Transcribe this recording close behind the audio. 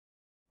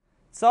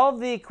Solve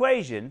the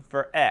equation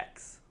for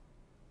x.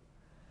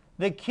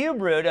 The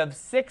cube root of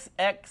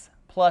 6x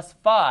plus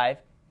 5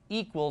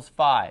 equals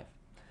 5.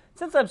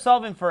 Since I'm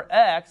solving for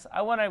x,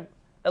 I want to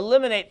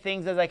eliminate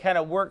things as I kind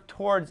of work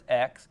towards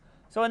x.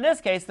 So in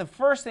this case, the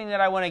first thing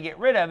that I want to get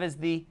rid of is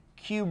the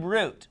cube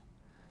root.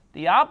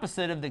 The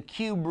opposite of the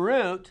cube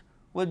root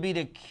would be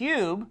to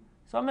cube,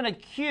 so I'm going to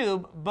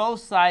cube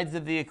both sides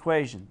of the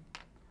equation.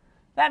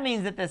 That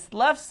means that this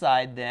left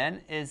side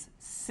then is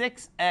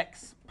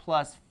 6x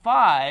plus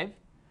 5,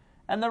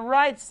 and the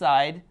right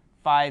side,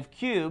 5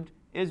 cubed,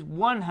 is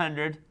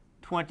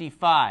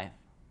 125.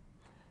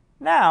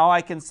 Now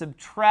I can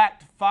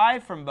subtract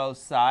 5 from both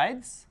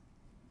sides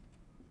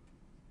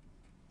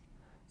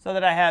so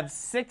that I have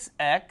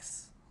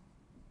 6x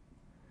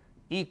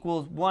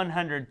equals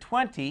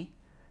 120,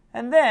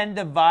 and then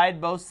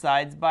divide both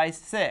sides by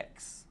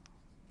 6.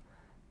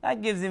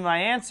 That gives me my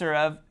answer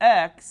of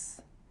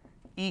x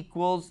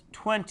equals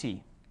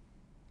 20.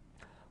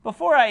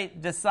 Before I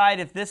decide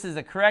if this is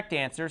a correct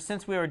answer,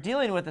 since we were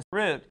dealing with the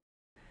root,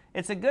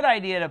 it's a good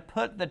idea to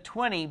put the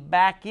 20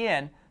 back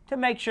in to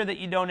make sure that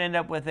you don't end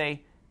up with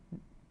a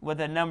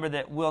number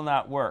that will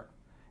not work.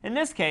 In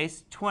this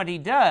case, 20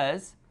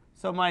 does,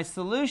 so my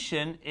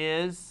solution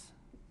is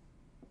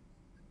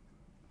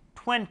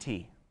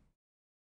 20.